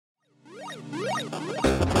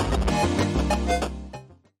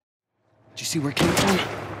see where it came from?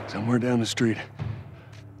 Somewhere down the street.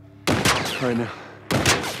 Right now,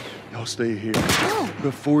 y'all stay here.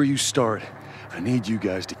 Before you start, I need you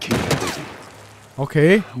guys to keep it busy.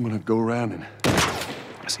 Okay. I'm gonna go around and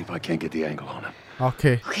see if I can't get the angle on him.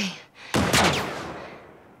 Okay. Okay.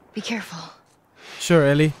 Be careful. Sure,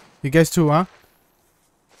 Ellie. You guys too, huh?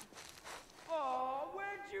 Oh,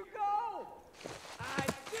 where'd you go? I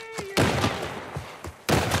see you.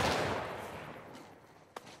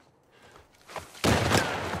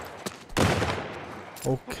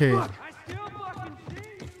 Okay. I still fucking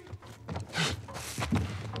see you.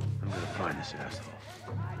 I'm gonna find this asshole.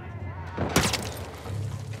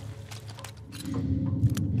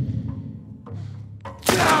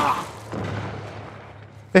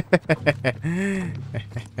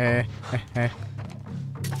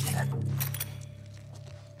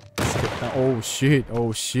 Oh shit,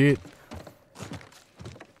 oh shit.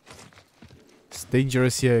 It's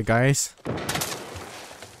dangerous here, guys. Where'd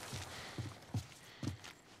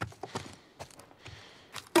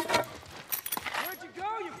you go,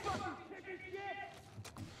 you fucking chicken shit?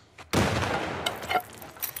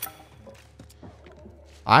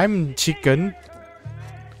 I'm chicken.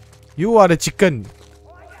 You are the chicken.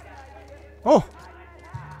 Oh!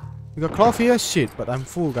 We got cloth here? Shit, but I'm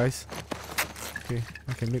full, guys. Okay,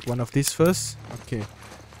 I can make one of these first. Okay.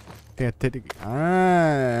 Okay, I take it.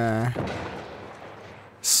 Ah.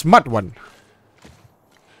 Smart one.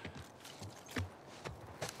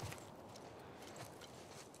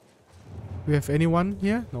 We have anyone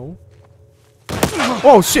here? No.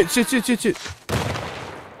 Oh shit, shit, shit, shit, shit.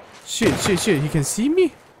 Shit, shit, shit. He can see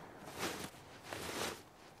me?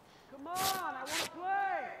 Come on, I wanna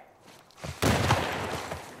play.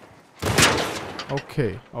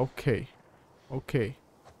 Okay, okay, okay.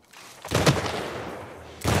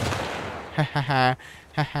 Ha ha ha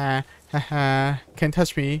ha ha ha ha. Can't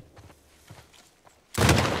touch me.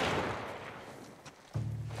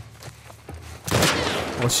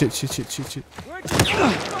 Oh shit, shit, shit, shit, shit. Where'd you go, you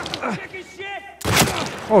fucking chicken shit?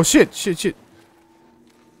 Oh shit, shit, shit.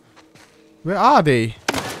 Where are they?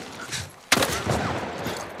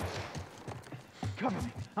 Cover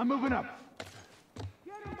me. I'm moving up.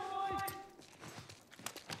 Get him, boys.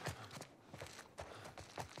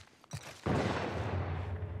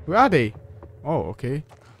 Where are they? Oh, okay. Is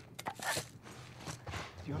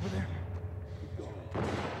he over there?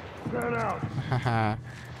 Spread out. Haha.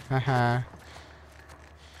 Haha.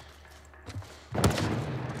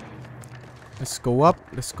 Let's go up.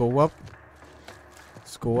 Let's go up.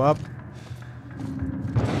 Let's go up.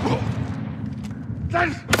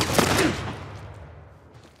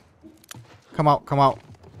 Come out, come out.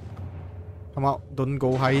 Come out. Don't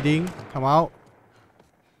go hiding. Come out.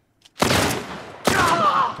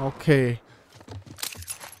 Okay.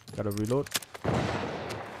 Gotta reload.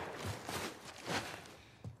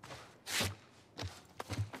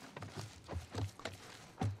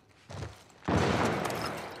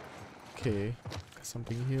 Okay. Got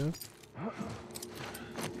something here.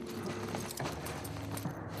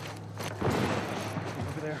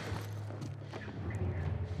 Over there.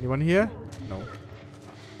 Anyone here? No.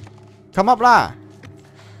 Come up lah!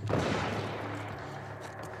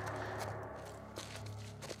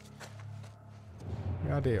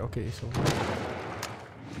 Where are they? Okay, so...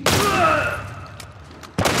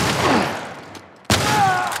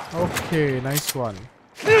 Okay, nice one.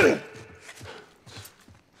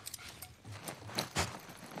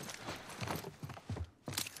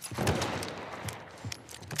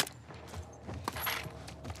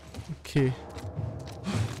 Okay.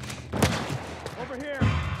 Over here.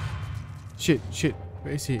 Shit, shit.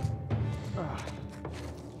 Where is he?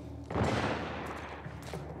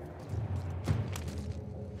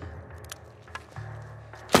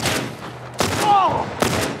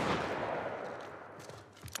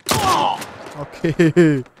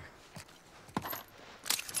 Okay.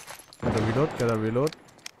 Gotta reload, gotta reload.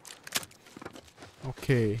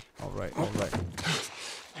 Okay. Alright, alright.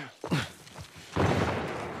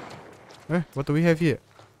 What do we have here?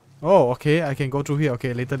 Oh, okay. I can go through here.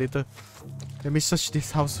 Okay, later, later. Let me search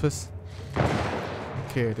this house first.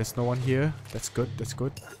 Okay, there's no one here. That's good, that's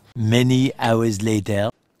good. Many hours later.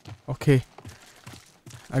 Okay.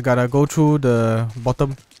 I gotta go through the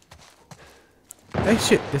bottom. Hey,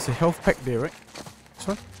 shit. There's a health pack there, right? This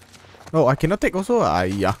one? No, I cannot take also.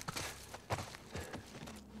 Yeah.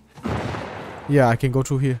 Yeah, I can go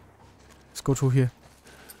through here. Let's go through here.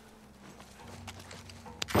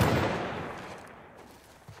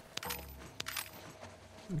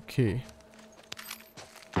 Okay.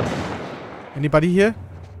 Anybody here?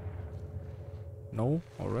 No?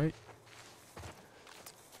 Alright.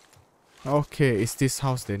 Okay, it's this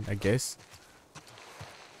house then, I guess.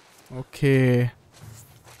 Okay.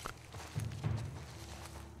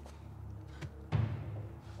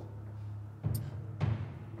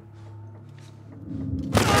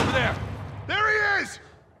 Over there! There he is!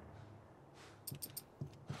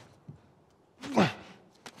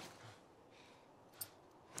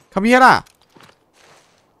 Come here lah.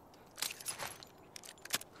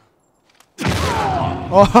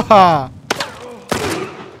 Oh, haha.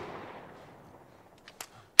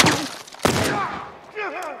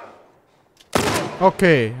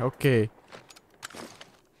 Okay, okay.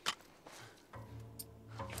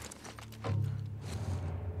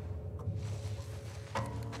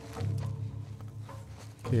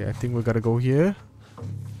 Okay, I think we gotta go here.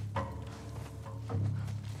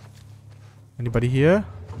 Anybody here?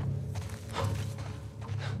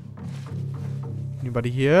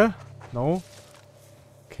 Anybody here? No?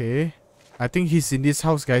 Okay. I think he's in this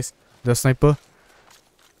house, guys. The sniper.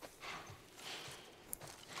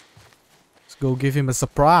 Let's go give him a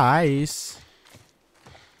surprise.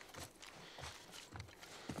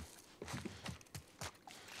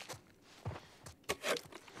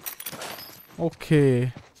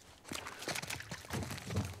 Okay.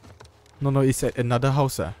 No, it's at another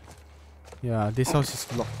house. Yeah, this house is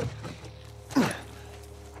locked.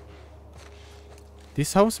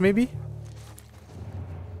 This house, maybe?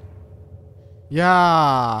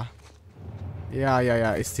 Yeah.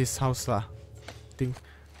 Yeah. It's this house lah. I think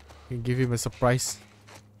we can give him a surprise.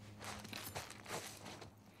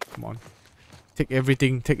 Come on. Take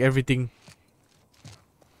everything. Take everything.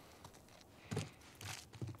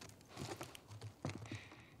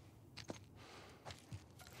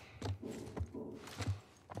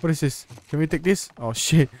 What is this? Can we take this? Oh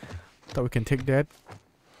shit. Thought we can take that.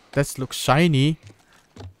 That looks shiny.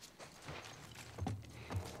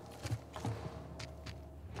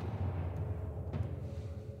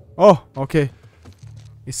 Oh, okay.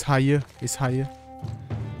 It's higher. It's higher.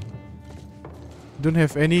 Don't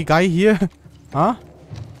have any guy here. Huh?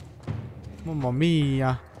 Mamma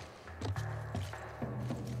mia.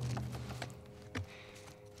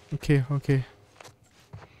 Okay, okay.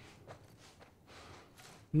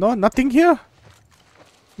 No, nothing here.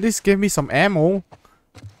 Please give me some ammo.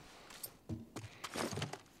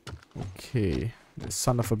 Okay. The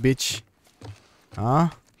son of a bitch. Huh?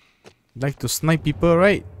 Like to snipe people,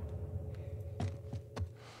 right?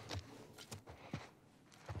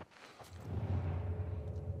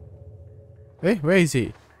 Hey, where is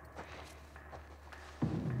he?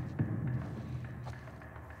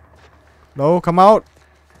 No, come out.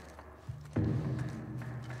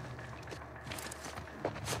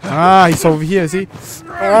 Ah, he's over here, see?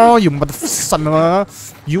 Oh, you mother son of a...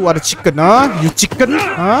 You are the chicken, huh? You chicken?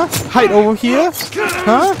 Huh? Hide over here?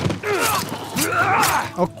 Huh?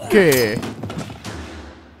 Okay.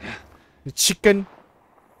 The chicken.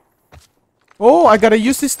 Oh, I gotta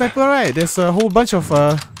use this sniper, right? There's a whole bunch of...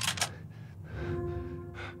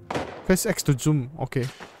 Press X to zoom. Okay.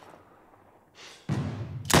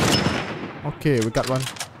 Okay, we got one.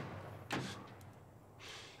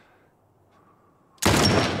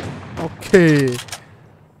 Okay.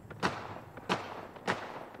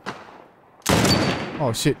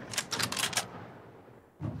 Oh shit.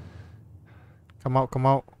 Come out, come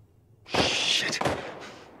out. Shit.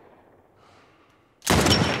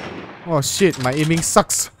 Oh shit, my aiming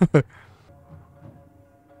sucks.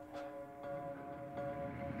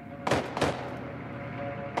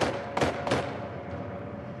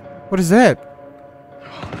 What is that?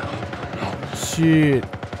 Shit.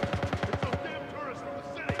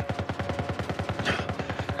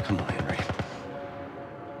 Come on, Henry.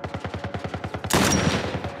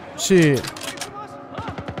 Shit.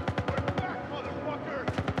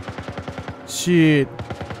 Shit.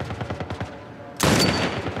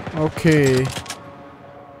 Okay.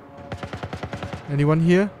 Anyone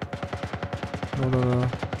here? No.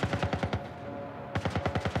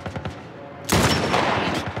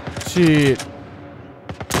 Shit.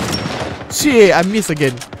 Shit, I missed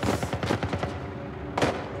again.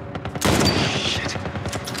 Shit.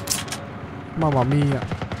 Mamma mia.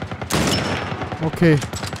 Okay.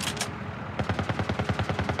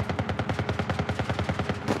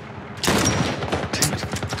 Damn it.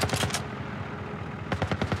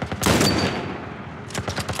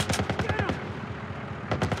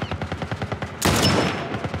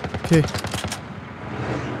 Okay.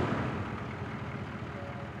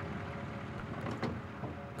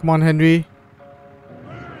 Come on, Henry.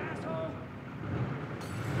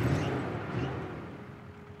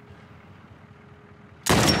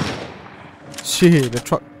 Shit, the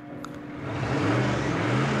truck.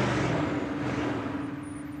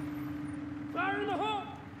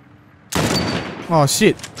 Oh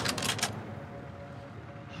shit.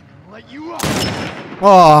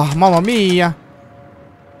 Oh, mamma mia.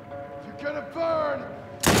 You're gonna burn!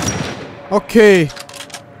 Okay.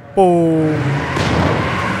 Boom.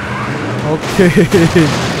 Okay.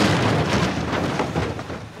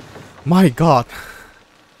 My god.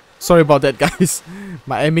 Sorry about that, guys.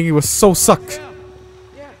 My aiming was so sucked.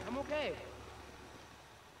 Yeah, I'm okay.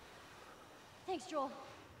 Thanks, Joel.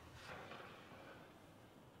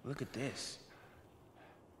 Look at this.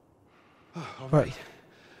 All What? right.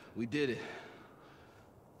 We did it.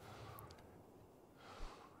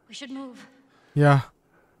 We should move. Yeah.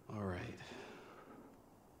 All right.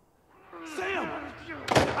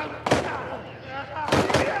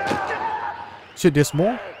 Shit, there's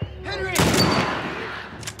more?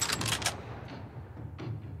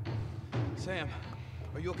 Sam,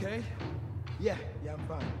 are you okay? Yeah, I'm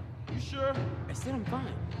fine. You sure? I said I'm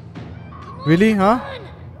fine. Really, huh?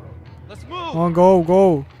 Let's move. Come on, go,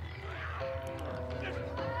 go.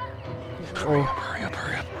 Oh, Hurry up,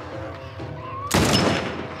 hurry up.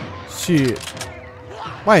 shit.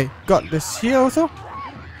 Why? God, this here also?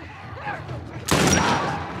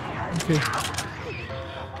 Okay.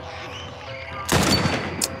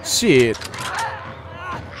 Shit.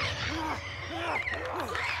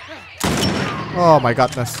 Oh my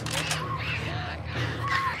goodness.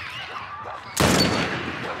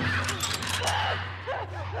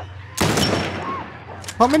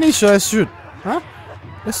 How many should I shoot? Huh?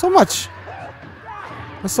 There's so much.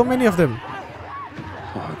 There's so many of them.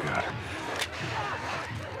 Oh, God.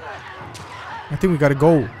 I think we gotta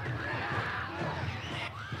go.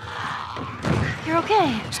 You're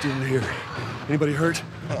okay. Still here. Anybody hurt?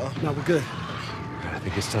 No, we're good. I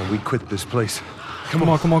think it's time we quit this place. Come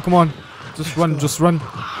on, come on, come on. Just run, just run.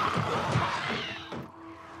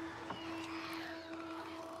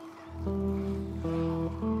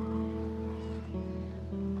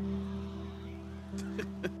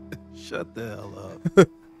 Shut the hell up.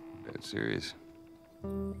 Dead serious.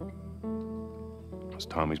 It was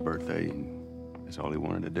Tommy's birthday, and that's all he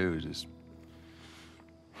wanted to do is just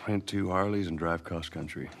rent 2 Harleys and drive cross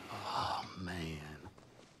country. Oh, man.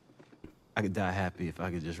 I could die happy if I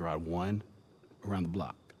could just ride one around the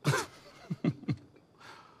block.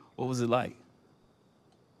 What was it like? It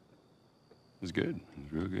was good. It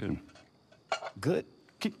was real good. Good?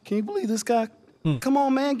 Can you believe this guy? Come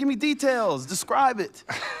on, man. Give me details. Describe it.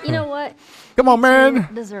 You know what? Come on, You man.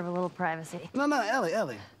 deserve a little privacy. No,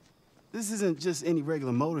 Ellie. This isn't just any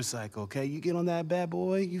regular motorcycle, okay? You get on that bad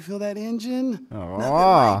boy, you feel that engine? Oh, Nothing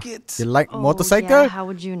like it. you like Oh, motorcycle? yeah, how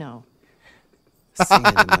would you know? Sing it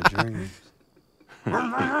in my dreams.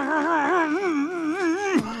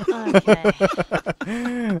 Okay.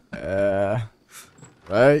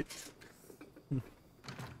 Right.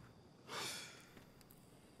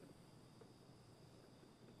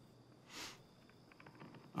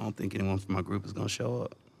 I don't think anyone from my group is gonna show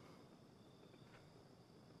up.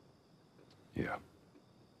 Yeah.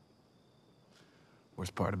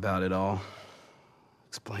 Worst part about it all,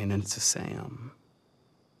 explaining it to Sam.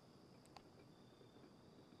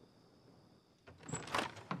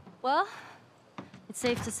 Well, it's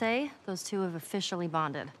safe to say those two have officially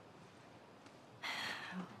bonded.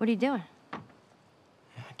 What are you doing?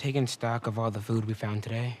 Taking stock of all the food we found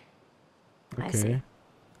today. I see. Okay.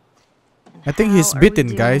 And I think he's how are we bitten,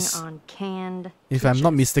 doing guys. on canned If I'm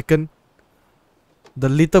not peaches? mistaken. The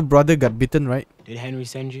little brother got bitten, right? Did Henry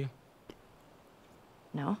send you?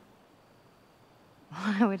 No.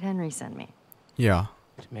 Why would Henry send me? Yeah.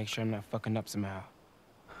 To make sure I'm not fucking up somehow.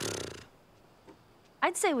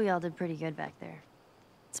 I'd say we all did pretty good back there.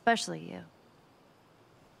 Especially you.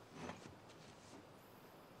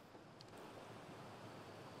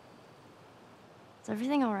 Is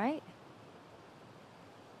everything all right?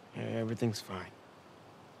 Yeah, everything's fine.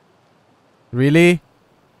 Really?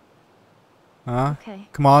 Huh? Okay.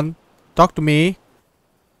 Come on. Talk to me.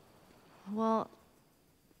 Well,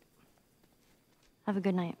 have a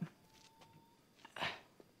good night.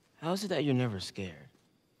 How is it that you're never scared?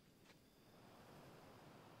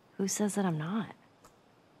 Who says that I'm not?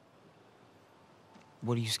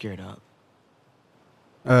 What are you scared of?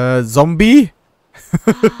 Zombie?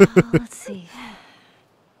 Let's see.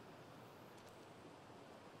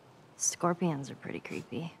 Scorpions are pretty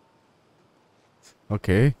creepy.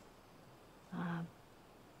 Okay.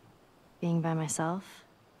 Being by myself.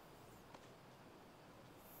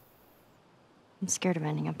 I'm scared of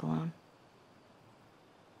ending up alone.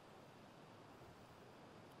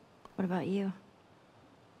 What about you?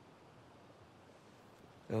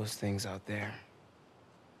 Those things out there.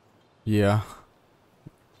 Yeah.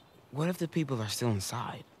 What if the people are still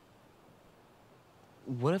inside?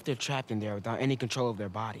 What if they're trapped in there without any control of their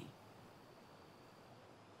body?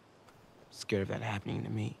 scared of that happening to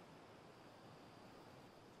me.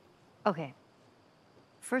 Okay.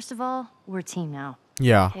 First of all, we're a team now.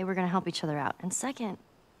 Yeah. Okay, we're gonna help each other out. And second,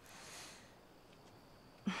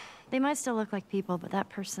 they might still look like people, but that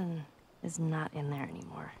person is not in there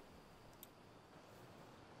anymore.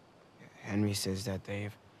 Henry says that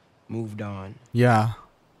they've moved on, Yeah.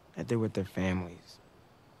 that they're with their families,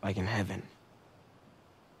 like in heaven.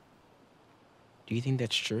 Do you think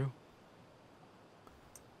that's true?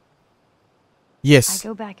 I Yes.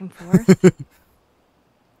 go back and forth.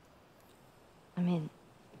 I mean,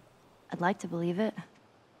 I'd like to believe it.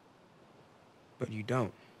 But you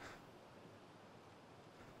don't.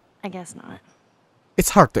 I guess not. It's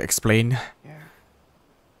hard to explain. Yeah.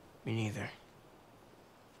 Me neither.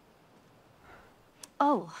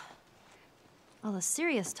 Oh. All the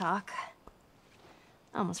serious talk.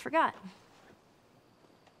 I almost forgot.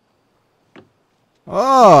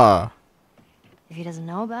 Oh. If he doesn't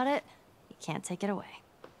know about it, he can't take it away.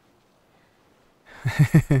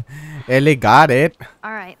 Ellie got it.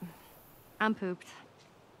 All right. I'm pooped.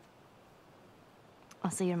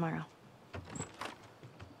 I'll see you tomorrow.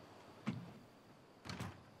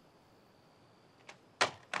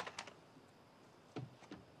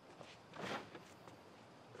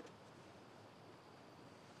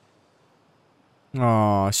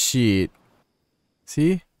 Oh shit.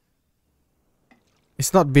 See?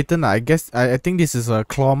 It's not bitten. I guess I think this is a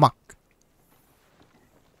claw mark.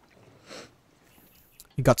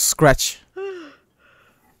 He got scratched.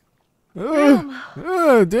 Damn.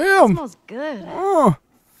 Smells good. Oh.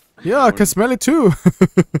 Yeah, I can smell it too.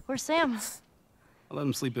 Where's Sam? I let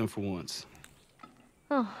him sleep in for once.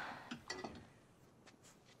 Oh,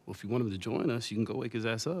 Well, if you want him to join us, you can go wake his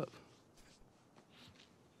ass up.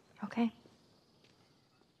 okay.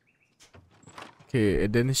 Okay,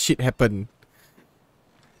 and then shit happened.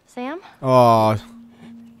 Sam? Oh.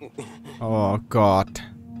 Oh god.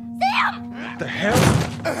 The hell?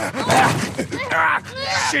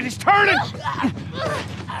 Shit, he's turning!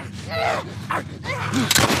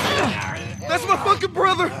 That's my fucking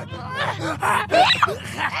brother!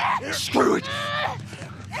 Screw it!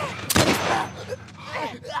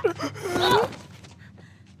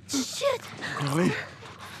 Shit! Chloe?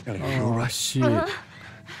 Ellie, you all Oh right? shit.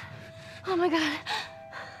 Oh my god.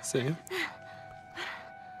 Sam?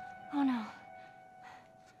 Oh no.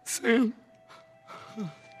 Sam?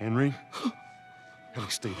 Henry? Ellie,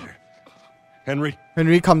 stay there. Henry,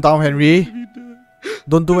 Henry, calm down, Henry.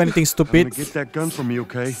 Don't do anything I'm stupid. gonna get that gun from me,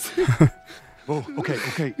 okay? Oh,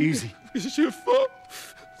 okay, easy. It's your fault.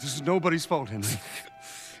 This is nobody's fault, Henry.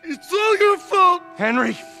 It's all your fault.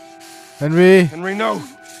 Henry! Henry. Henry, no!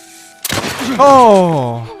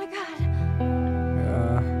 Oh. Oh my god.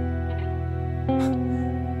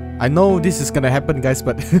 I know this is gonna happen, guys,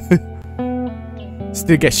 but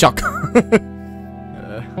still get shocked.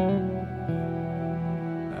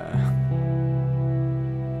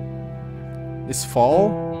 It's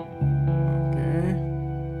fall. Okay.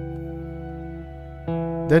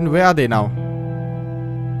 Then where are they now?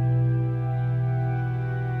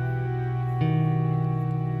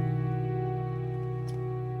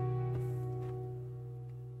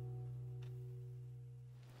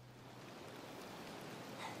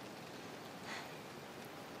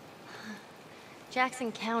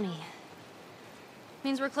 Jackson County.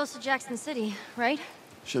 Means we're close to Jackson City, right?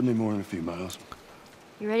 Shouldn't be more than a few miles.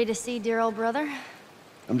 You ready to see dear old brother?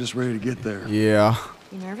 I'm just ready to get there. Yeah.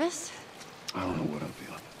 You nervous? I don't know what I'm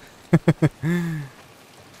feeling.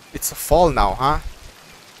 It's a fall now, huh?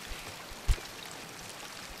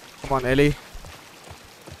 Come on, Ellie.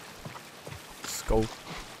 Let's go. What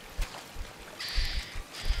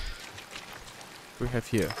do we have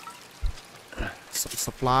here? Some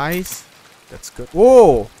supplies. That's good.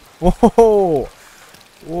 Whoa! Whoa!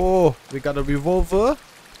 Whoa! We got a revolver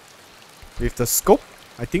with the scope,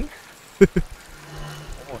 I think.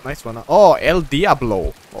 Oh, nice one. Oh, El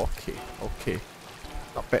Diablo. Okay, okay.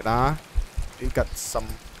 Not bad, huh? We got some.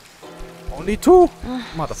 Only two? So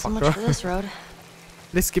much for Motherfucker. this road.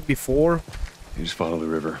 Let's skip before. You just follow the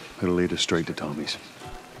river. It'll lead us straight to Tommy's.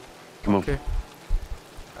 Come on. Okay.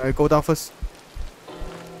 Go down first.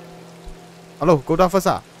 Hello, go down first,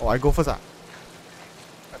 ah? Oh, I go first, ah?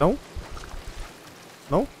 No?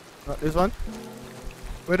 No? Not this one?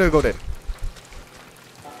 Where do I go then?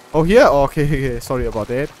 Oh, here? Oh, okay, okay, sorry about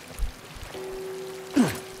that.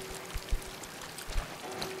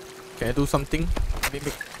 Can I do something? Let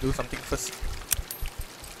me do something first.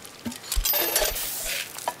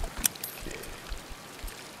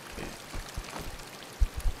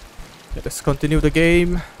 Okay, let's continue the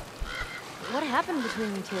game. What happened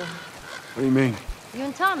between you two? What do you mean? You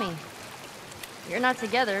and Tommy. You're not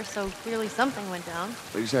together, so clearly something went down.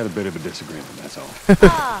 We just had a bit of a disagreement, that's all.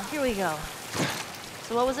 Ah, here we go.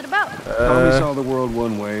 So what was it about? Tommy saw the world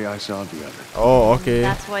one way, I saw it the other. Oh, okay.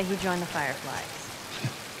 That's why he joined the Fireflies.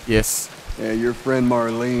 Yes. Yeah, your friend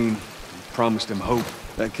Marlene promised him hope.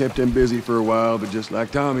 That kept him busy for a while, but just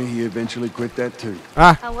like Tommy, he eventually quit that too.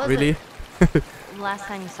 Ah, How was really? it? Last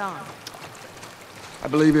time you saw him. I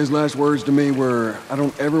believe his last words to me were, I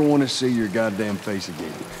don't ever want to see your goddamn face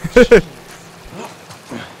again.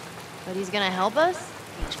 But he's gonna help us?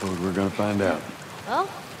 I suppose we're gonna find out. Well,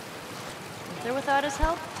 if they're without his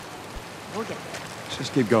help, we'll get there. Let's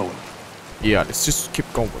just keep going. Yeah, let's just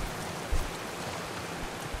keep going.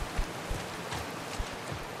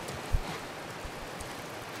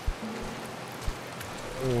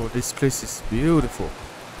 Oh, this place is beautiful.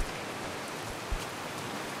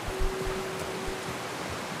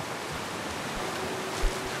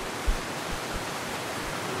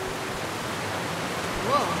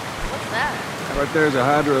 Whoa, what's that? Right there's a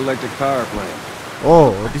hydroelectric power plant.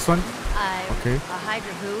 Oh, this one? Okay. A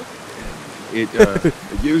Hydra who? It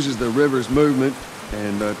uses the river's movement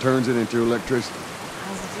and turns it into electricity.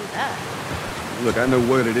 How does it do that? Look, I know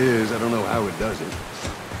what it is. I don't know how it does it.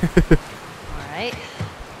 All right.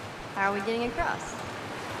 How are we getting across?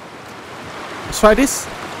 Let's try this.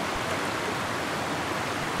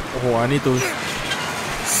 Oh, I need to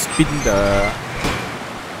spin the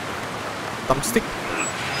thumbstick.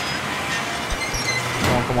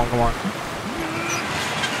 Come on, come on, come on. Come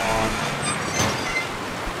on.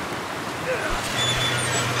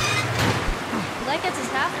 Well, that gets us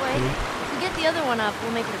halfway. If we get the other one up,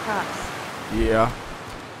 we'll make it across. Yeah.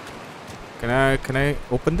 Can I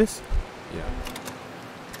open this? Yeah.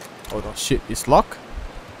 Oh no, shit, it's locked.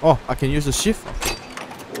 Oh, I can use the shift.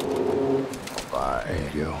 Alright. There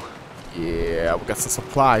you go. Yeah, we got some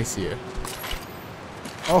supplies here.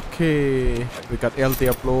 Okay, we got El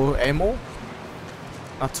Diablo ammo.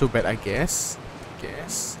 Not too bad, I guess. Okay.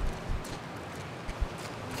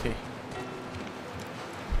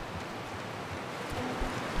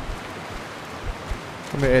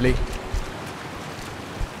 Come here, Ellie.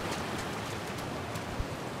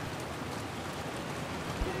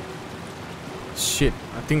 Shit,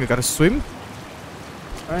 I think I gotta swim.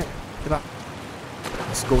 Alright, get up.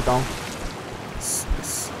 Let's go down.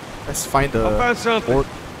 Let's find the I'll find something. board.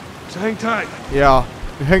 So hang tight. Yeah,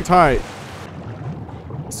 hang tight.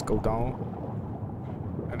 Let's go down.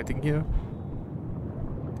 Anything here?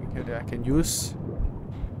 Anything here that I can use?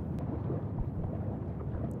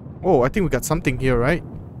 Oh, I think we got something here, right?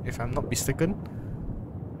 If I'm not mistaken.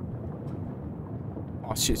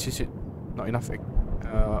 Oh shit. Not enough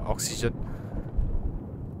oxygen.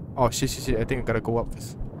 Oh shit. I think I gotta go up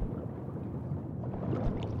first.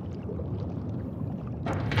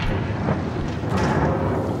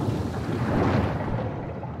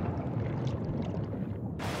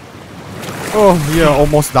 Oh yeah,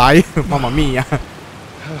 almost die. Mamma mia.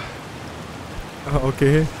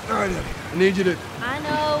 Okay. Alright, I need you to... I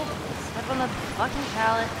know. Step on the fucking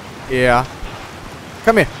pallet. Yeah.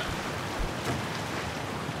 Come here.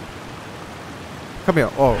 Come here.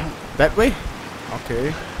 Oh, that way?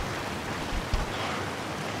 Okay.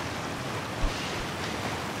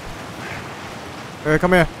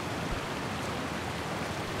 Come here.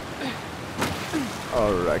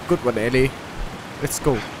 Alright, good one, Ellie. Let's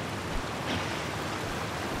go.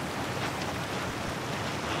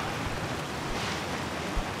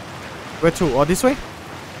 Where to? Oh, this way?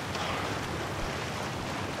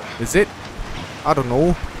 Is it? I don't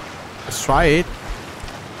know. Let's try it.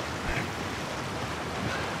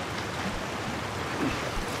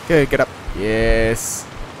 Okay, get up. Yes.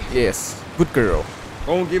 Good girl.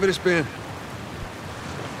 Go on, give it a spin.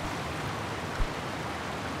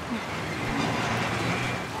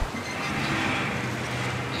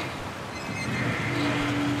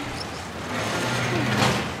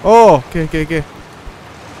 Oh, okay.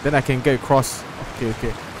 Then I can get across.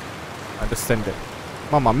 Okay. Understand that.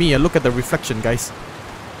 Mamma mia, look at the reflection, guys.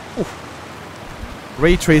 Ooh.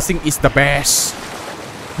 Ray tracing is the best.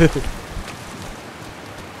 Hey,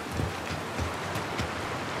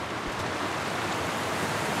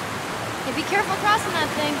 be careful crossing that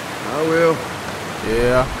thing. I will.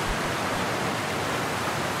 Yeah.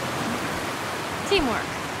 Teamwork.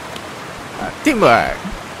 Teamwork.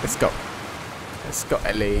 Let's go,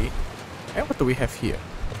 LA. And what do we have here?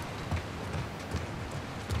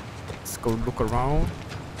 Let's go look around.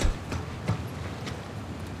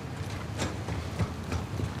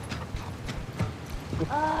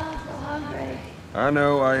 I'm so hungry. I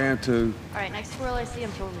know, I am too. Alright, next squirrel I see,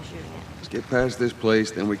 I'm totally shooting it. Let's get past this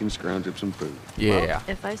place, then we can scrounge up some food. Yeah.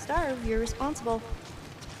 If I starve, you're responsible.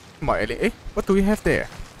 Come on, Ellie. Eh? What do we have there?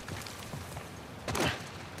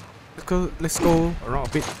 Let's go around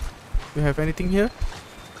a bit. Do you have anything here?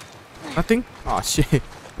 Nothing? Oh shit.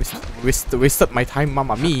 Wasted my time,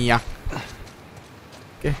 mamma mia.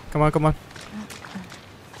 Okay, come on.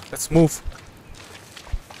 Let's move.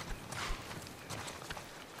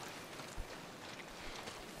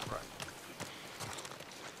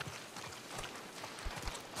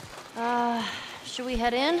 Should we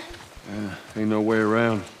head in? Ain't no way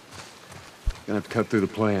around. Gonna have to cut through the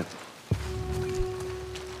plant.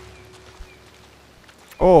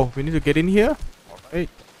 Oh, we need to get in here? Alright.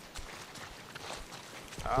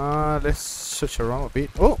 Let's search around a bit.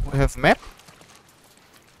 Oh, we have map.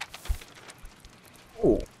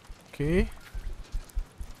 Oh, okay.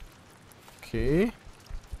 Okay,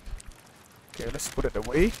 let's put it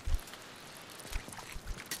away.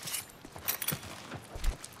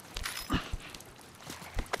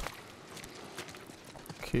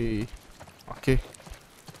 Okay. I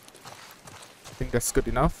think that's good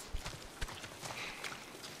enough.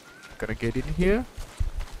 Gonna get in here.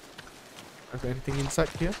 Is there anything inside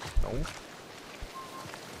here? No.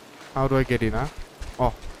 How do I get in, huh?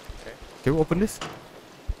 Oh, okay. Can we open this?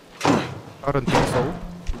 I don't think so.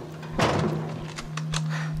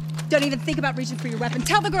 Don't even think about reaching for your weapon.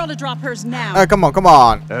 Tell the girl to drop hers now. Come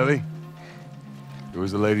on. Ellie, do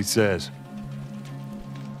as the lady says.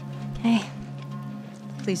 Hey.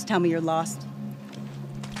 Please tell me you're lost.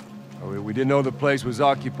 Oh, we didn't know the place was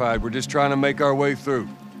occupied. We're just trying to make our way through.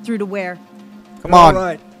 Through to where? Come on. All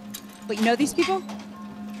right. Wait, you know these people?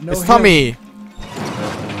 No, It's Tommy.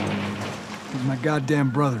 He's my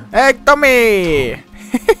goddamn brother. Hey, Tommy.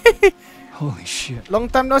 Holy shit. Long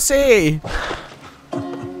time no see.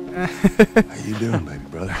 How you doing, baby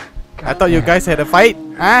brother? I thought you guys had a fight,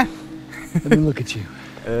 huh? Let me look at you.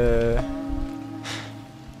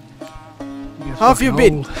 How have you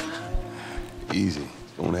been? Easy.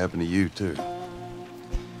 It's going to happen to you, too.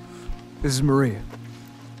 This is Maria.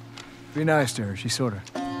 Be nice to her. She sort of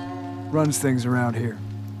runs things around here.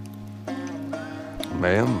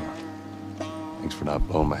 Ma'am, thanks for not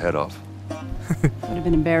blowing my head off. Would have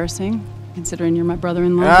been embarrassing, considering you're my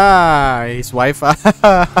brother-in-law. Ah, his wife.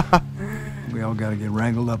 We all got to get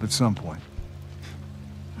wrangled up at some point.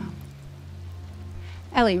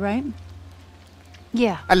 Ellie, right?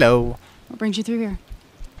 Yeah. Hello. What brings you through here?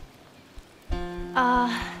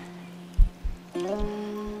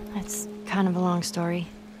 It's kind of a long story.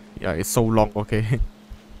 Yeah, it's so long. Okay.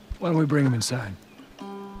 Why don't we bring him inside?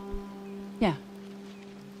 Yeah.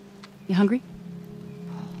 You hungry?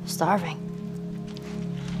 Starving.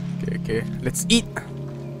 Okay. Let's eat.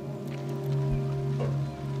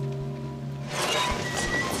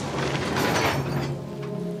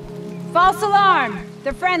 False alarm!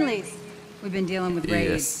 They're friendlies. We've been dealing with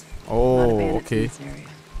raids. Yes. Oh, In okay. this area.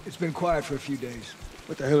 It's been quiet for a few days.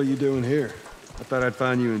 What the hell are you doing here? I thought I'd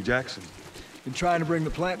find you in Jackson. Been trying to bring the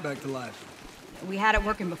plant back to life. We had it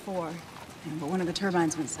working before, but one of the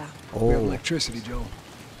turbines went south. We have Oh, electricity, Joel.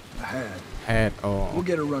 I had. head. We'll Oh,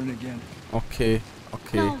 get her running again. okay.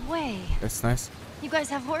 No way. That's nice. You guys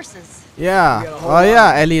have horses. Yeah. We got a whole Oh yeah,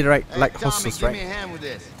 lot. Ellie like Hey, like Tommy, horses, give me a right? hand with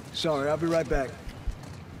this. Sorry, I'll be right back.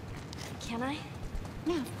 Can I?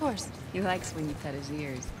 Yeah, of course. He likes when you pet his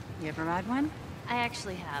ears. You ever ride one? I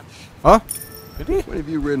actually have. Huh? Really? When have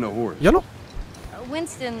you ridden a horse? Yellow?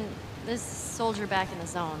 Winston, this soldier back in the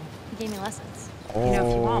zone, he gave me lessons. Oh. You know,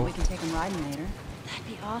 if you want, we can take him riding later. That'd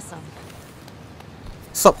be awesome.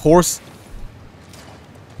 Sup, horse?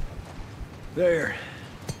 There.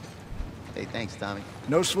 Hey, thanks, Tommy.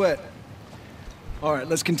 No sweat. All right,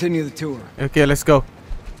 let's continue the tour. Okay, let's go.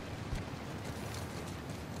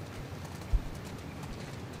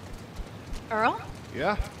 Earl?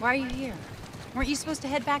 Yeah? Why are you here? Weren't you supposed to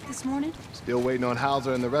head back this morning? Still waiting on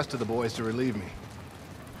Hauser and the rest of the boys to relieve me.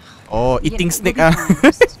 Oh, Yeah, eating we'll snake. be fine.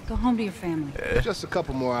 Just go home to your family. Just a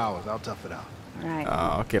couple more hours. I'll tough it out. All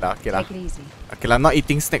right. Okay lah. Take it easy. Okay lah, not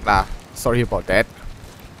eating snake lah. Sorry about that.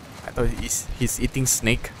 I thought he's eating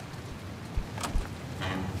snake.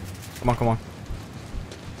 Come on.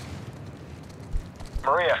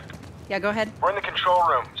 Maria, Yeah, go ahead. we're in the control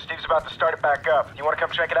room. Steve's about to start it back up. You want to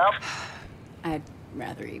come check it out? I'd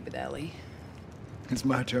rather eat with Ellie. It's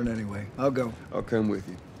my turn anyway. I'll go. I'll come with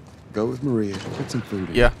you. Go with Maria. Get some food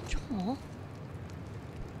in. Yeah. Joel?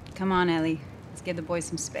 Come on, Ellie. Let's give the boys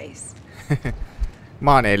some space. Come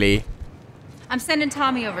on, Ellie. I'm sending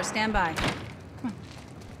Tommy over. Stand by.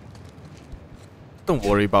 Don't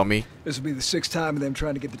worry about me. This will be the 6th time of them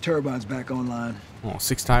trying to get the turbines back online. Oh,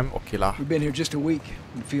 6th time? Okay lah. We've been here just a week.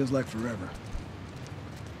 It feels like forever.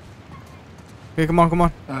 Okay, come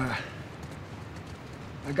on.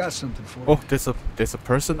 I got something for you. Oh, there's a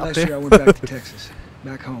person up Last there. year I went back to Texas,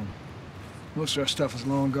 back home. Most of our stuff is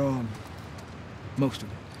long gone. Most of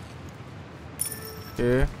it.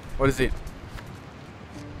 Yeah. What is it?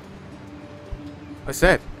 What's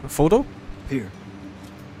that? A photo? Here.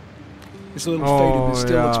 It's a little faded, but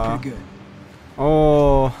still looks pretty good.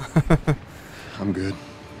 Oh. I'm good.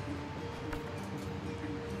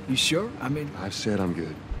 You sure? I mean... I've said I'm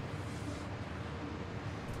good.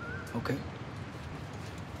 Okay.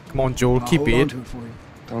 Come on, Joel, I'll keep hold on it. to it for you.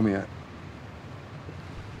 Tommy,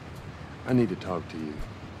 I need to talk to you.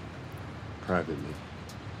 Privately.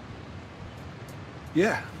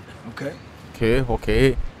 Yeah. Okay.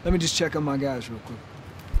 Okay. Let me just check on my guys real quick.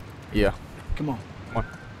 Yeah. Come on. Come on.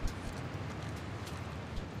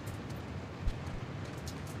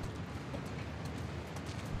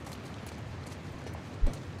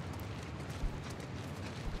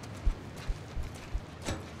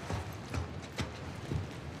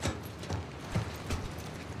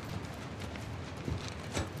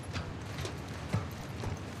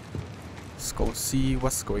 Let's go see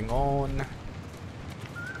what's going on.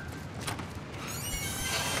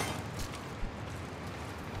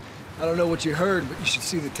 I don't know what you heard, but you should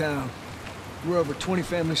see the town. We're over 20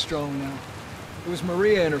 families strong now. It was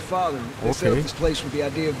Maria and her father. They set up this place with the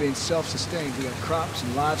idea of being self-sustained. We got crops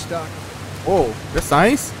and livestock. Oh, that's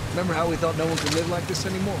nice. Remember how we thought no one could live like this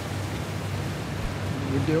anymore?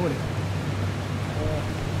 We're doing it.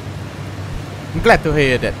 I'm glad to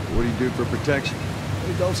hear that. What do you do for protection?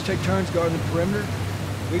 The adults take turns guarding the perimeter.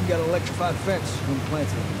 We even got an electrified fence when the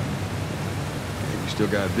plants are. You still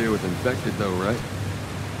got to deal with infected though, right?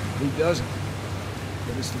 Who doesn't?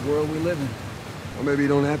 But it's the world we live in. Well, maybe you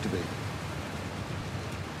don't have to be.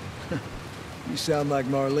 You sound like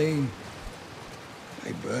Marlene.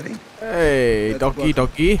 Hey, buddy. Hey, That's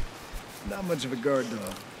doggy. Not much of a guard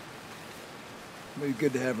dog. But he's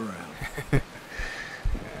good to have around.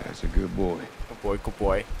 That's a good boy. Good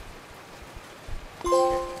boy.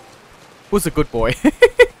 Who's a good boy?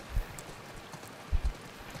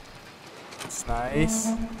 It's nice.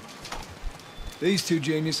 These two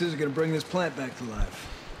geniuses are gonna bring this plant back to life.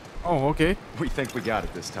 Oh, okay. We think we got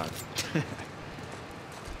it this time.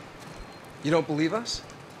 You don't believe us?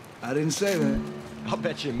 I didn't say that. I'll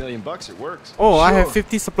bet you $1 million it works. Oh, Sure. I have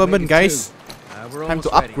 50 supplement, guys. We're Time to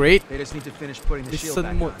almost ready. upgrade. They just need to finish putting the shield Listen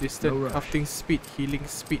back mode, on. distance, No rush. crafting speed, healing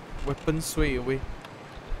speed, weapon sway away.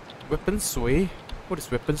 Weapon sway? What is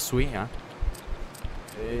weapon sway, huh?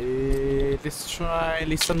 Let's try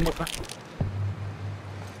listen mode.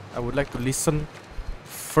 I would like to listen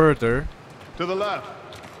further. To the left.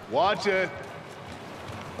 Watch it.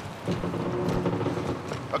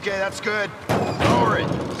 Okay, that's good. Lower it.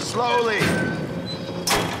 Slowly.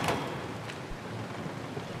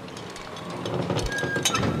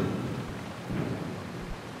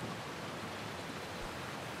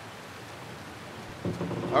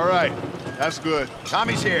 All right. That's good.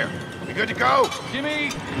 Tommy's here. We good to go? Give me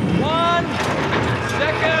 1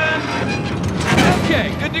 second.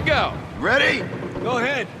 Okay, good to go. Ready? Go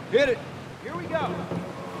ahead, hit it. Here we go.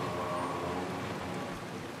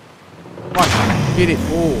 What? Hit it.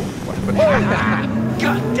 Oh, what happened?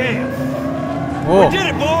 God damn. Oh, We did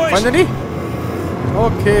it, boys. finally?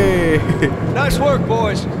 Okay. Nice work,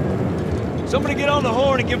 boys. Somebody get on the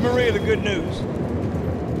horn and give Maria the good news.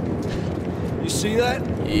 You see that?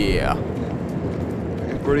 Yeah.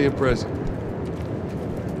 It's pretty impressive.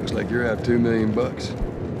 Looks like you're out $2 million.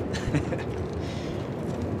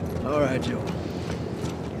 All right, Joe.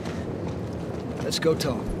 Let's go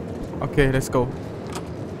talk. Okay, let's go.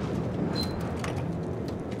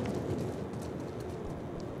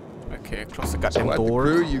 Okay, close the goddamn What door.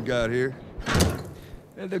 the crew you got here?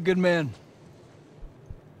 They're good men.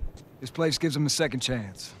 This place gives them a second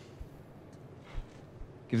chance.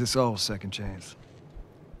 Gives us all a second chance.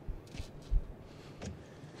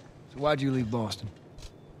 So why'd you leave Boston?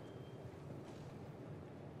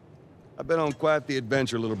 I've been on quite the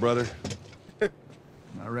adventure, little brother.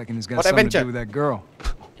 I reckon it's got What something adventure? to do with that girl.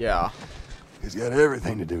 Yeah. It's got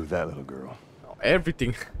everything to do with that little girl. Oh,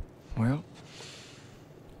 everything. Well,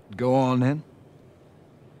 go on then.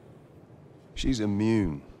 She's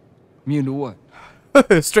immune. Immune to what?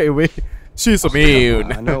 Straight away. She's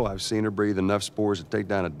immune. I know I've seen her breathe enough spores to take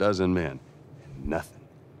down 12 men. And nothing.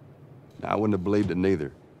 Now, I wouldn't have believed it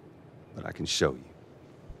neither. But I can show you.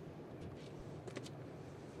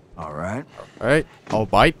 All right. Alright, I'll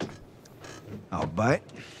bite. I'll bite.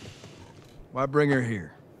 Why bring her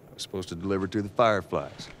here? I was supposed to deliver to the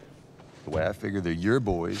Fireflies. The way I figure they're your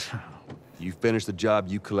boys. You finish the job,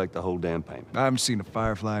 you collect the whole damn payment. I haven't seen a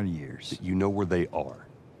Firefly in years. You know where they are.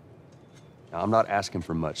 Now, I'm not asking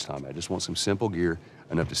for much, Tommy. I just want some simple gear,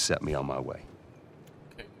 enough to set me on my way.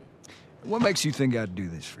 What makes you think I'd do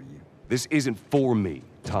this for you? This isn't for me,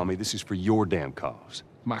 Tommy. This is for your damn cause.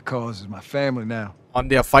 My cause is my family now. On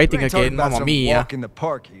they are fighting We ain't talking again, about Mamma some Mia. walk in the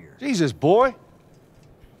park here. Jesus, boy.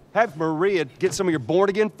 Have Maria get some of your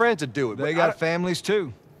born-again friends to do it. They got families,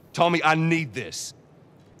 too. Tommy, I need this.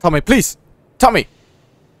 Tommy, please! Tommy!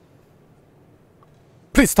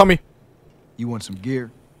 Please, Tommy! You want some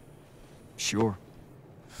gear? Sure.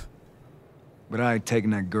 But I ain't taking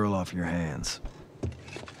that girl off your hands.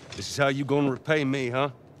 This is how you gonna repay me, huh?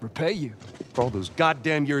 Repay you? For all those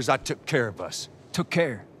goddamn years I took care of us. Took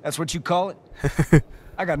care? That's what you call it?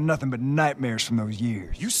 I got nothing but nightmares from those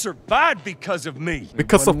years. You survived because of me.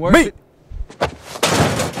 Because of worth me! it. I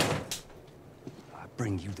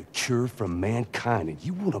bring you the cure from mankind, and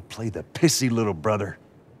you wanna play the pissy little brother.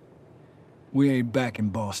 We ain't back in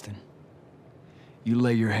Boston. You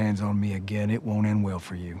lay your hands on me again, it won't end well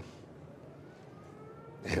for you.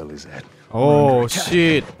 The hell is that? Oh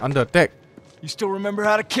shit! Under attack. You still remember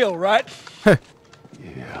how to kill, right?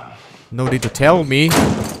 Yeah. No need to tell me.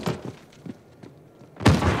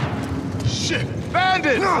 Shit!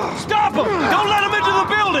 Bandit! Stop him! Don't let him into the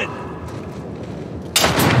building!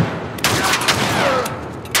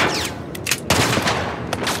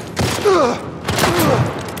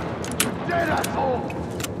 Dead asshole!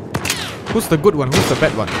 Who's the good one? Who's the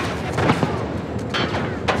bad one?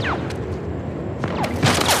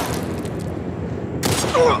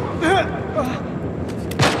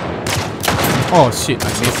 Oh shit, I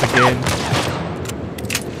missed again.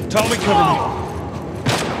 Tommy, cover me.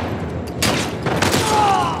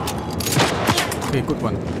 Okay, good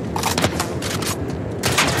one.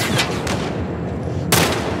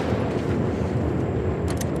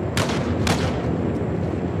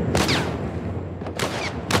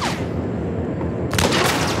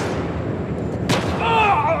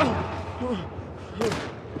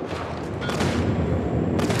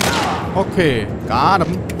 Okay, got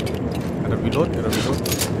him. Gotta reload, gotta reload.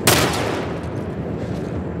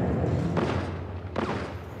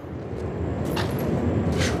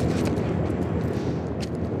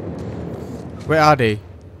 Where are they?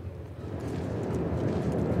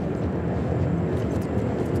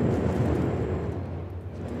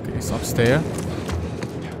 Okay, it's upstairs.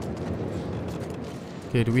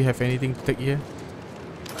 Okay, do we have anything to take here?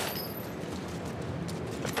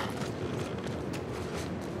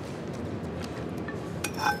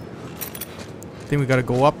 I think we gotta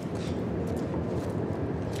go up.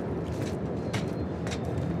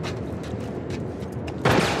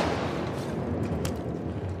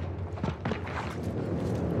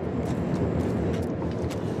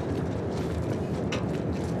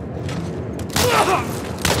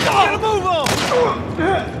 Get a move on!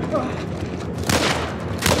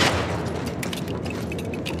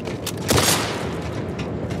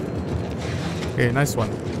 Okay, nice one.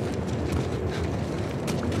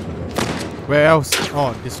 Where else?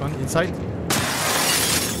 Oh, this one inside.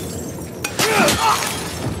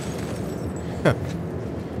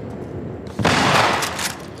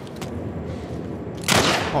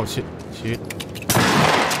 Oh shit! Shit!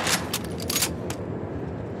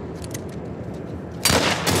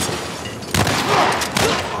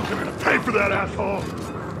 You're gonna pay for that, asshole!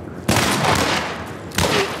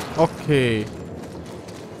 Okay. You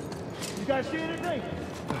guys see anything?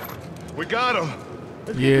 We got him.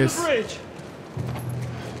 Yes. Bridge.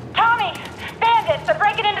 Tommy! Bandits! They're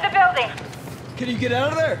breaking into the building! Can you get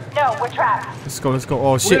out of there? No, we're trapped. Let's go. Let's go.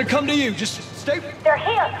 Oh We're shit! gonna come to you. Just stay. They're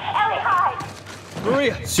here! Ellie, hide!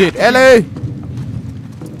 Maria! Shit! Ellie!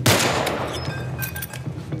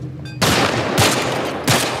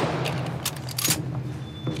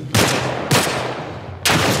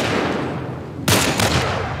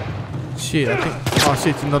 Shit! I think. Oh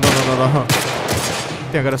shit! No! I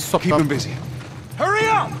think I gotta swap Keep up. him busy. Hurry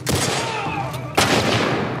up!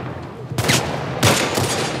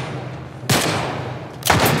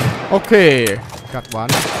 Okay, got one.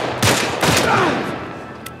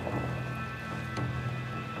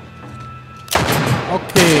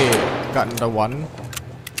 Okay, got another one.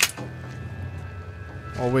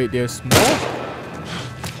 Oh wait, there's more.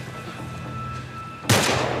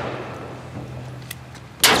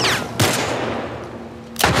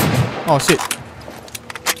 Oh shit.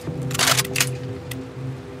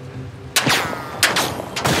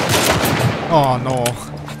 Oh no.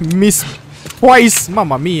 Miss twice,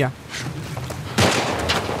 mamma mia.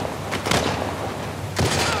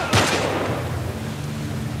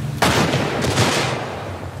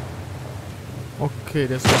 Okay,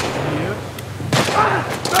 there's one here.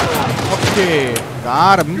 Okay,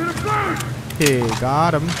 got him. Okay,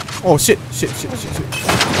 got him. Oh shit.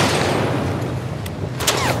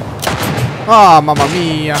 Ah, mamma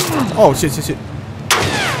mia. Oh shit.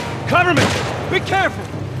 Cover me! Be careful!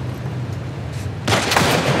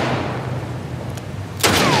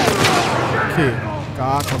 Okay,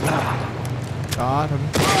 got him.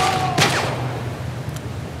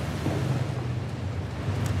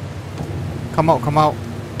 Come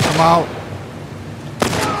out.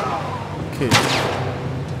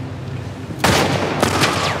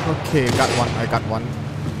 Okay, got one. I got one.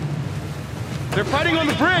 They're fighting on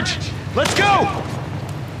the bridge! Let's go!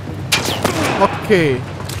 Okay.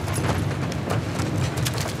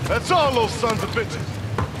 That's all, those sons of bitches!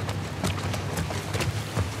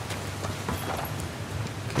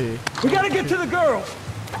 Okay. We gotta get to the girl.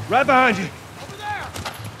 Right behind you. Over there.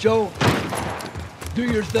 Joe, do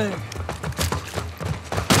your thing.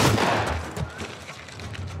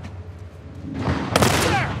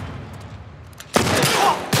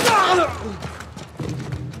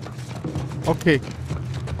 Okay.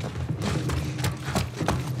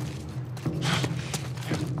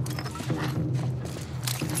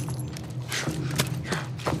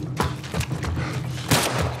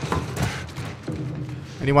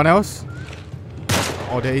 Anyone else?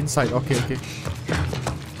 Oh, they're inside. Okay.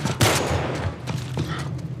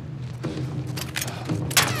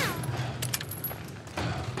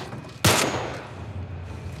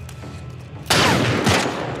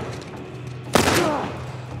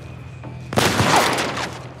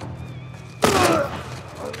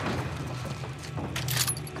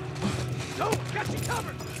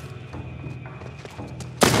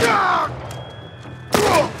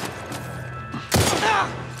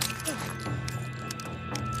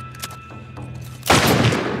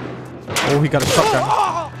 Oh, he got a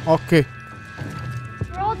shotgun. Okay.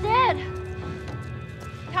 We're all dead.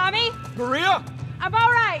 Tommy? Maria? I'm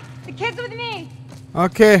all right. The kid's with me.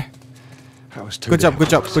 Okay. That was too Good job. damn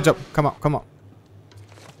Come out.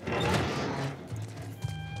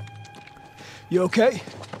 You okay?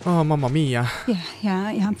 Oh, mamma mia. Yeah,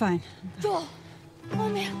 I'm fine. Joel. Oh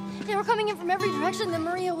man, they were coming in from every direction. Then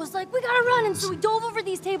Maria was like, "We gotta run!" And so we dove over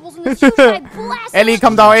these tables, and this huge guy blasted. Ellie,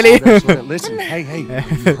 come down, Ellie. Listen, hey,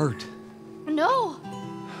 you hurt. No.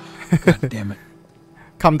 God damn it.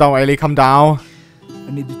 Come down, Ellie. Come down.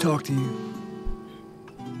 I need to talk to you.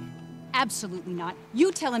 Absolutely not.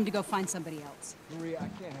 You tell him to go find somebody else. Maria, I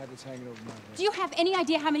can't have this hanging over my head. Do you have any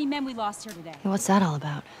idea how many men we lost here today? Hey, what's that all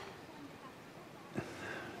about?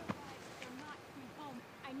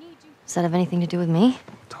 Does that have anything to do with me?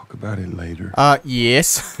 Talk about it later.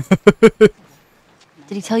 Yes. Did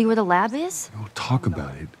he tell you where the lab is? We'll talk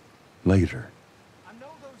about it later.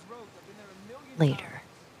 Later.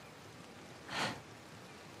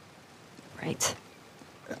 Right.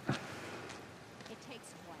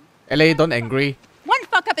 Ellie, don't angry. One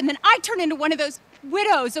fuck up and then I turn into one of those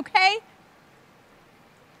widows, okay?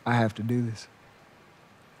 I have to do this.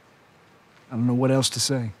 I don't know what else to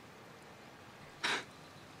say.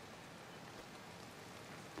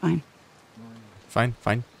 Fine.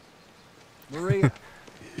 Maria.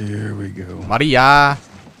 Here we go. Maria.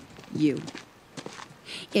 You.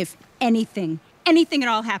 If anything at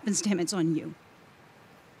all happens to him, it's on you.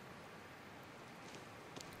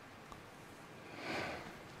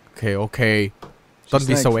 Okay. Don't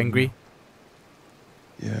be so angry.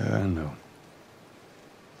 Yeah, I know.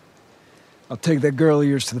 I'll take that girl of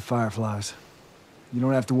yours to the Fireflies. You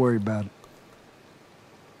don't have to worry about it.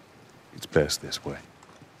 It's best this way.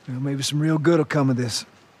 Well, maybe some real good will come of this.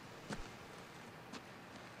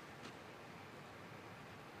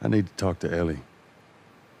 I need to talk to Ellie.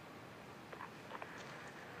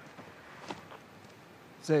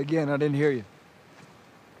 Say again, I didn't hear you.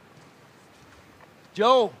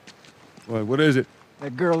 Joe! What is it?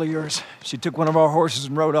 That girl of yours. She took one of our horses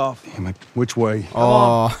and rode off. Damn it. Which way?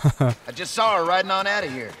 Oh. I just saw her riding on out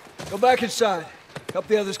of here. Go back inside. Help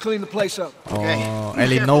the others clean the place up. Oh,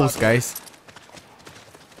 Ellie knows, guys.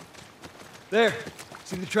 There.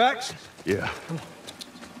 See the tracks? Yeah.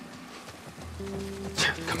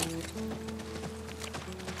 Come on.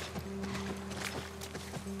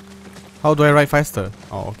 How do I ride faster?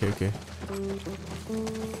 Oh, okay.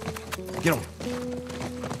 Get on.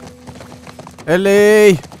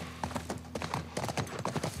 Ellie!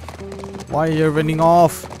 Why are you running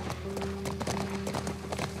off?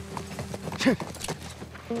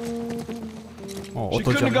 Oh, She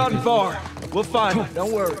couldn't have gotten far. We'll find her.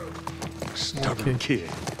 Don't worry. Stubborn kid.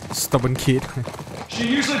 Stubborn kid. She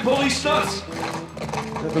usually bullies stunts.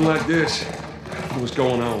 Nothing like this. What's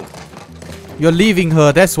going on? You're leaving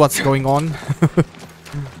her, that's what's going on.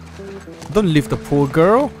 Don't leave the poor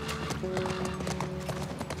girl.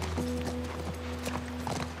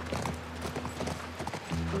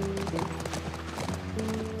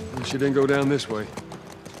 She didn't go down this way.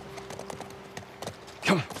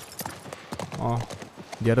 Come Oh, on.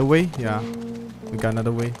 the other way? Yeah, we got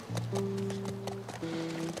another way.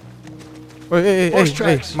 Hey,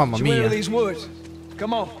 mamma She went mia. into these woods.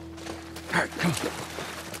 Come on. All right, come on.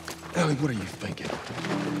 Ellie, what are you thinking? All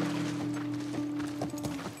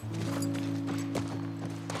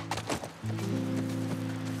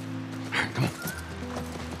right, come on.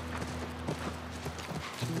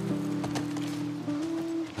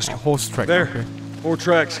 Let's go. Horse track. There. Okay. 4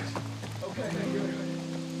 tracks.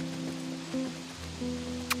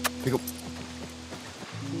 Here we go.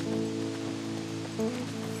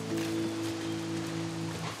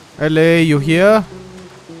 LA, you here?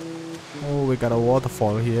 Oh, we got a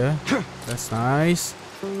waterfall here. That's nice.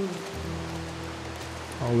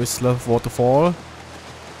 Always love waterfall.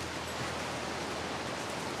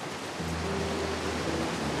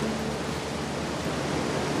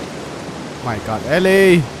 My God,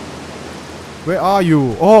 LA, where are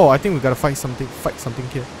you? Oh, I think we gotta fight something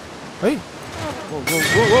here. Hey!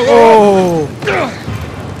 Whoa.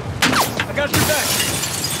 I got your back.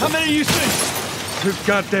 How many do you see? Too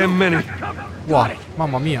goddamn many. Wow,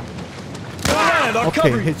 mamma mia. Go ahead, I'll Okay,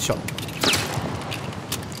 cover you. headshot.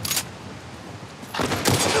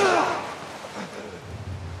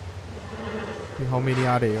 Okay, how many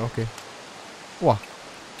are they? Okay. Wow.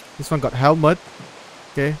 This one got helmet.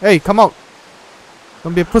 Okay. Hey, come out.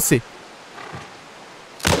 Don't be a pussy.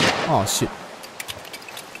 Oh shit. I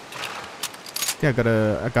think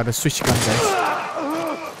I gotta switch gun, guys.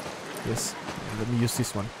 Yes. Let me use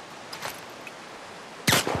this one.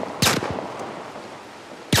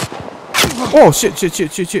 Oh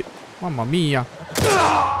shit. Mamma mia.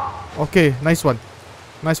 Okay, nice one.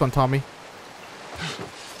 Nice one, Tommy.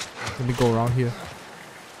 Let me go around here.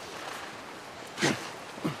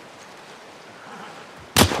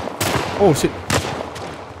 Oh shit.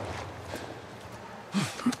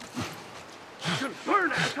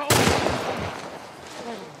 Burn, asshole!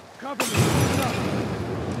 Cover me.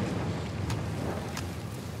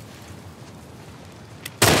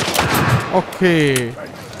 Okay.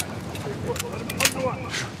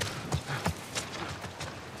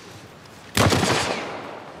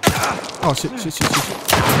 Oh shit.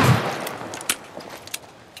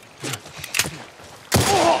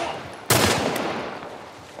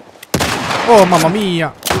 Oh, mamma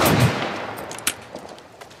mia.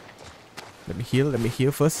 Let me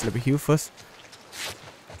heal first.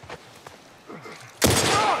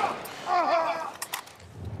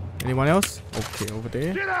 Anyone else? Okay, over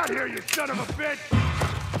there. Get out here, you son of a bitch!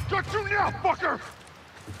 Got you now, fucker!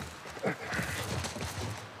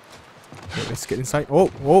 Okay, let's get inside. Oh.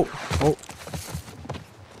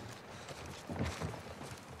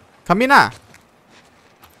 Come in now.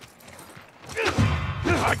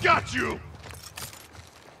 I got you!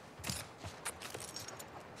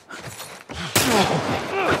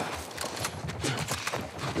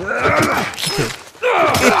 Okay.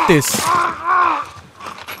 Eat this.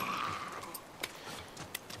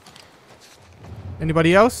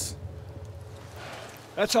 Anybody else?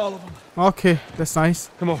 That's all of them. Okay, that's nice.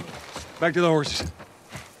 Come on. Back to the horses.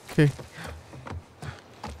 Okay.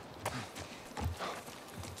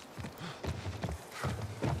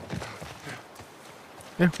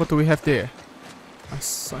 Yeah, what do we have there? I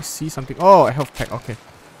see something. Oh, a health pack. Okay.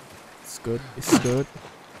 It's good.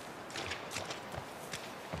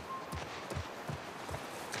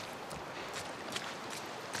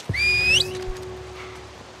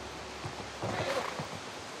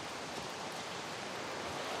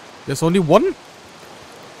 There's only one?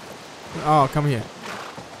 Oh, come here.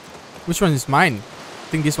 Which one is mine? I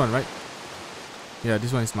think this one, right? Yeah,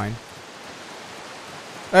 this one is mine.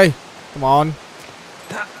 Hey, come on.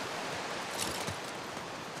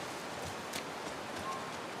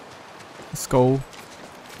 Let's go.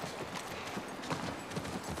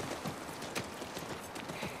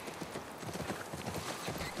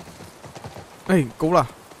 Hey, go lah.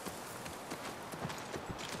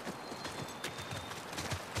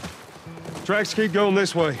 Tracks keep going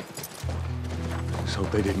this way. So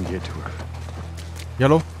they didn't get to her.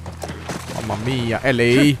 Yellow. Mamma mia,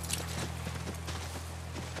 LA.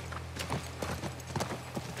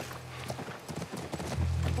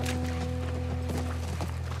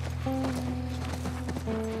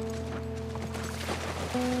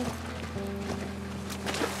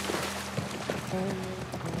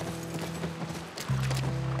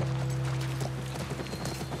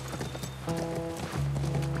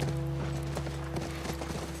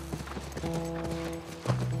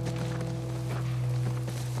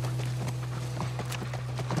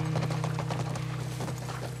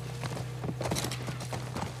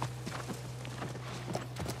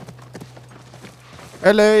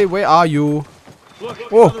 LA, where are you? Look,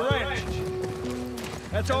 Oh. on the ranch.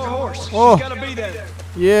 That's our horse. Oh. She's gotta be there.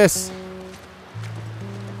 Yes.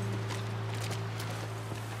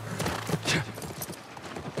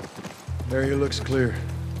 Area looks clear.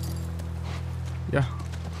 Yeah.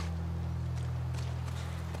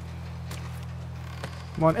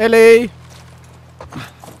 Come on, LA.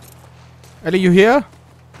 LA, you here?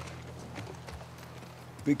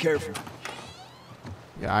 Be careful.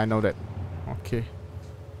 Yeah, I know that. Okay.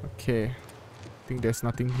 Okay. I think there's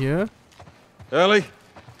nothing here. Ellie?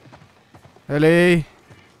 LA.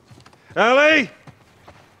 Ellie!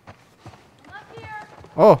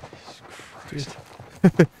 Oh. Jeez.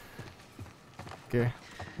 Okay.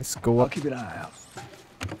 Let's go I'll up. keep an eye out.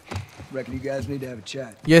 Reckon you guys need to have a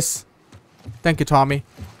chat. Yes. Thank you, Tommy.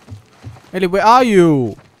 Ellie, where are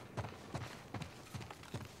you?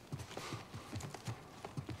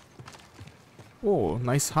 Oh,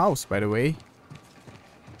 nice house, by the way.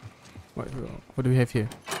 What do we have here?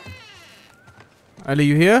 Ellie,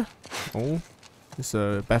 you here? Oh, it's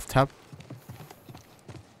a bathtub.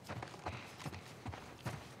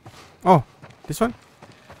 Oh, this one?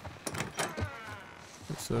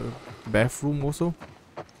 It's a bathroom also.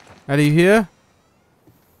 Ellie, you here?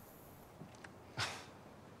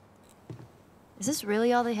 Is this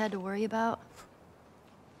really all they had to worry about?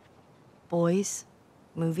 Boys,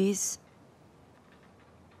 movies,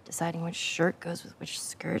 deciding which shirt goes with which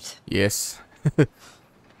skirt. Yes.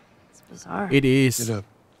 It's bizarre. It is. Get up.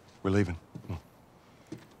 We're leaving.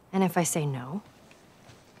 And if I say no?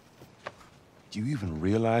 Do you even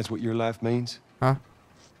realize what your life means? Huh?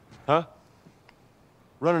 Huh?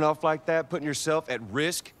 Running off like that, putting yourself at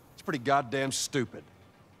risk? It's pretty goddamn stupid.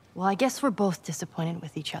 Well, I guess we're both disappointed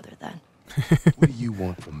with each other then. What do you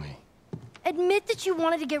want from me? Admit that you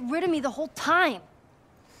wanted to get rid of me the whole time.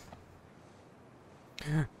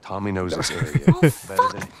 Tommy knows this area Oh,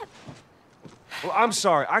 better than... Well, I'm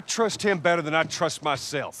sorry. I trust him better than I trust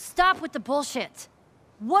myself. Stop with the bullshit.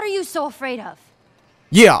 What are you so afraid of?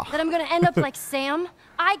 Yeah. That I'm gonna end up like Sam?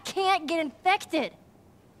 I can't get infected.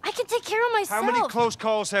 I can take care of myself. How many close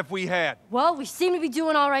calls have we had? Well, we seem to be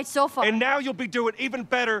doing all right so far. And now you'll be doing even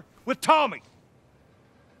better with Tommy.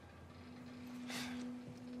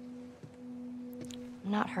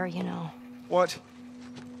 Not her, you know. What?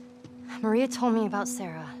 Maria told me about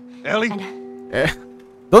Sarah. Ellie? And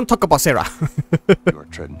Don't talk about Sarah. You are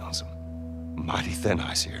treading on some mighty thin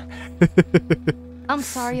ice here. I'm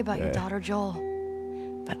sorry about your daughter, Joel.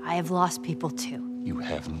 But I have lost people too. You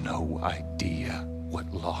have no idea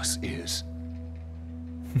what loss is.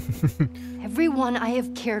 Everyone I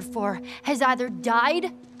have cared for has either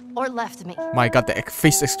died or left me. My god, the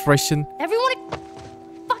face expression. Everyone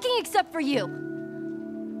fucking except for you.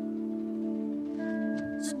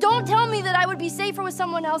 So don't tell me that I would be safer with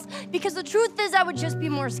someone else, because the truth is I would just be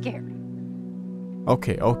more scared.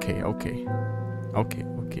 Okay.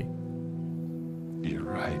 You're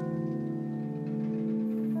right.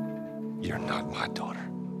 You're not my daughter.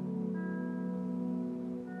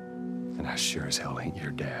 And I sure as hell ain't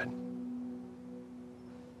your dad.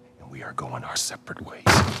 And we are going our separate ways.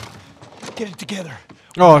 Get it together.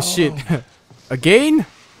 Oh shit. Again?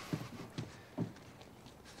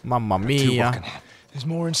 Mamma mia. There's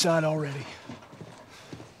more inside already.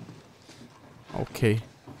 Okay.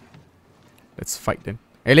 Let's fight then.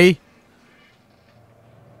 Ellie?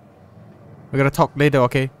 We're gonna talk later,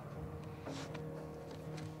 okay?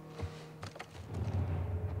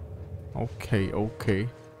 Okay.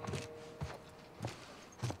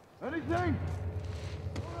 Anything?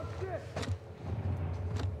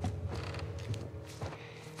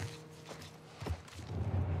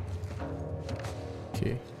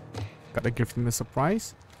 Okay. Gotta give him a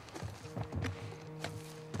surprise.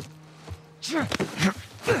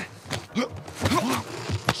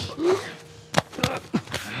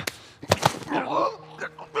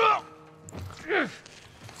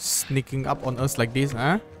 Sneaking up on us like this,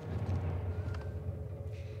 huh?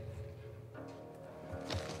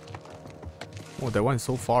 Oh, that one is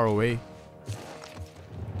so far away.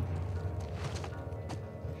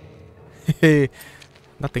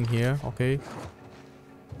 Nothing here, okay.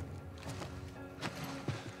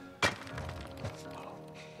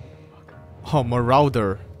 Oh,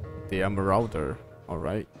 Marauder. They are Marauder.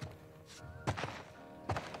 Alright.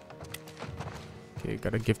 Okay,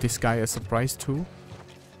 gotta give this guy a surprise too.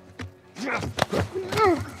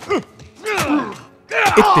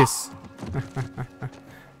 Eat this!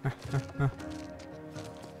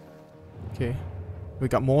 Okay. We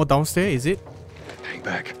got more downstairs, is it? Hang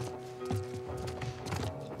back.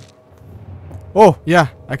 Oh, yeah.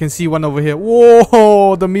 I can see one over here.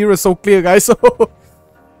 Whoa! The mirror is so clear, guys.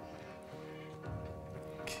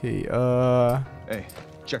 Okay, Hey,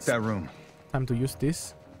 check that room. time to use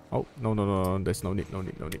this. Oh, no, there's no need.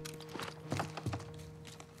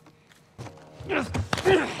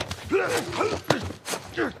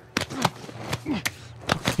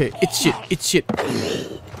 Okay, eat shit.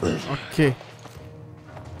 Okay.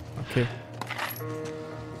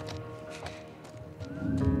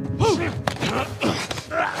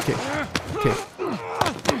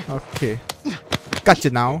 Okay. Gotcha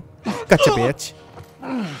now. Gotcha, bitch.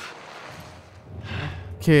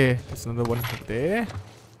 Okay, there's another one over there.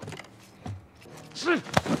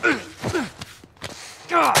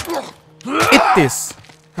 Eat this.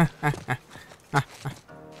 All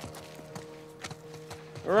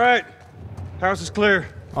right. House is clear.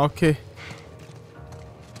 Okay.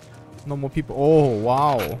 No more people. Oh,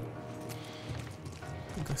 wow.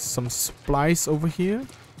 Got some supplies over here.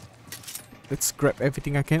 Let's grab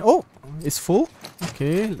everything I can. Oh, it's full.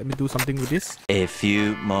 Okay, let me do something with this. A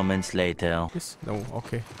few moments later. This? No,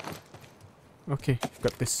 okay. Okay,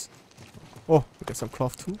 got this. Oh, we got some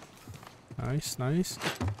cloth too. Nice.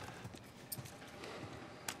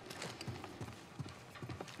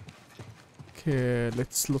 Okay,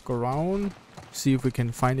 let's look around. See if we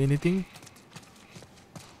can find anything.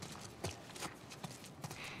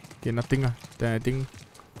 Okay, nothing. Then I think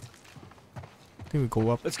we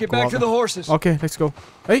go up. Let's get go back up to the horses. Okay, let's go.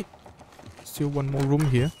 Hey! Still one more room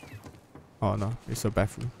here. Oh no, it's a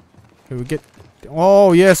bathroom. Can we get...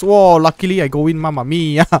 Oh yes, whoa, luckily I go in, mamma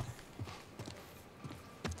mia.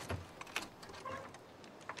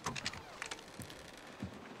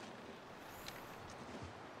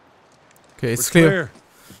 Okay, it's clear.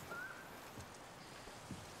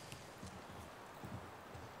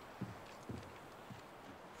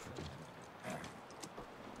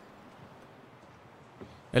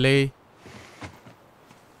 LA.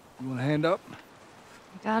 You want a hand up?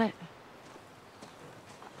 Got it.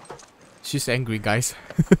 She's angry, guys.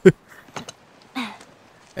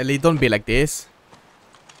 LA, don't be like this.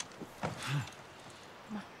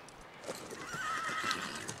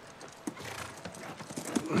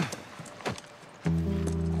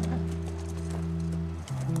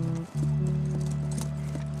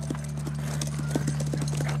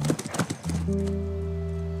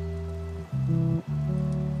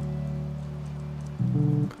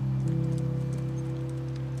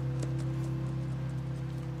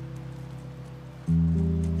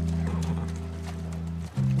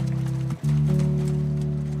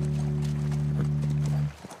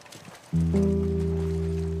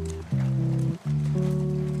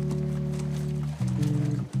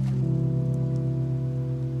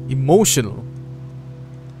 Emotional.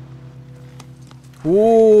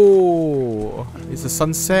 Oh, it's a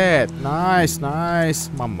sunset. Nice.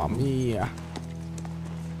 Mamma mia.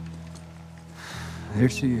 There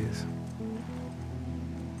she is.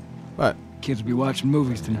 What? Kids will be watching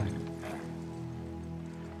movies tonight.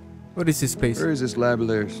 What is this place? Where is this lab of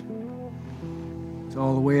theirs? It's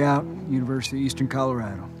all the way out, University of Eastern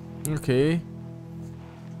Colorado. Okay.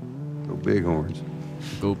 Go Bighorns.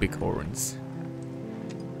 Go Bighorns.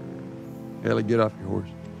 Ellie, get off your horse.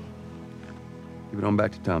 Give it on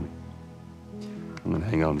back to Tommy. I'm gonna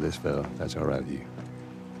hang on to this fella, if that's all right with you.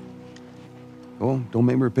 Go on, don't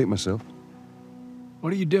make me repeat myself.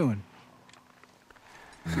 What are you doing?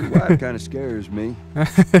 Your wife kind of scares me. I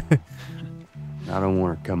don't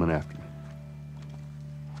want her coming after me.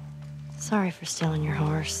 Sorry for stealing your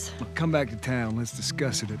horse. Well, come back to town. Let's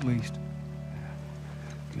discuss it at least.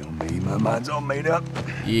 You know me, my mind's all made up.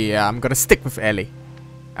 Yeah, I'm gonna stick with Ellie.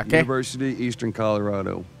 Okay. University, Eastern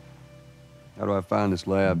Colorado. How do I find this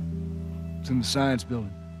lab? It's in the science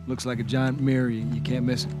building. Looks like a giant mirror. You can't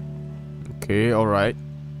miss it. Okay, alright.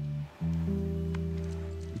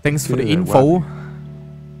 Thanks for the Yeah, info.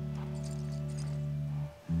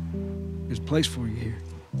 There's a place for you here.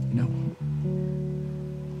 You know.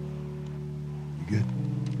 You good?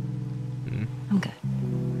 I'm good.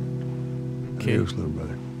 Okay. Adios, little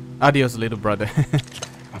brother. Adios, little brother.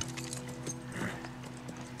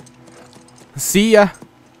 See ya.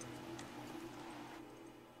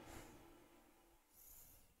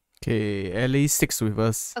 Okay, Ellie sticks with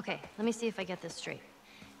us. Okay, let me see if I get this straight.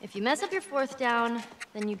 If you mess up your fourth down,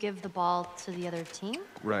 then you give the ball to the other team?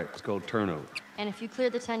 Right, it's called turnover. And if you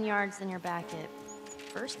clear the 10 yards, then you're back at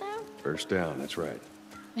first down? First down, that's right.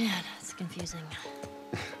 Man, it's confusing.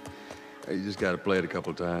 Hey, you just gotta play it a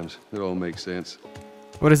couple times. It all makes sense.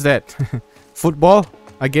 What is that? Football,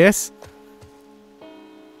 I guess?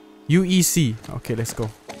 UEC. Okay, let's go.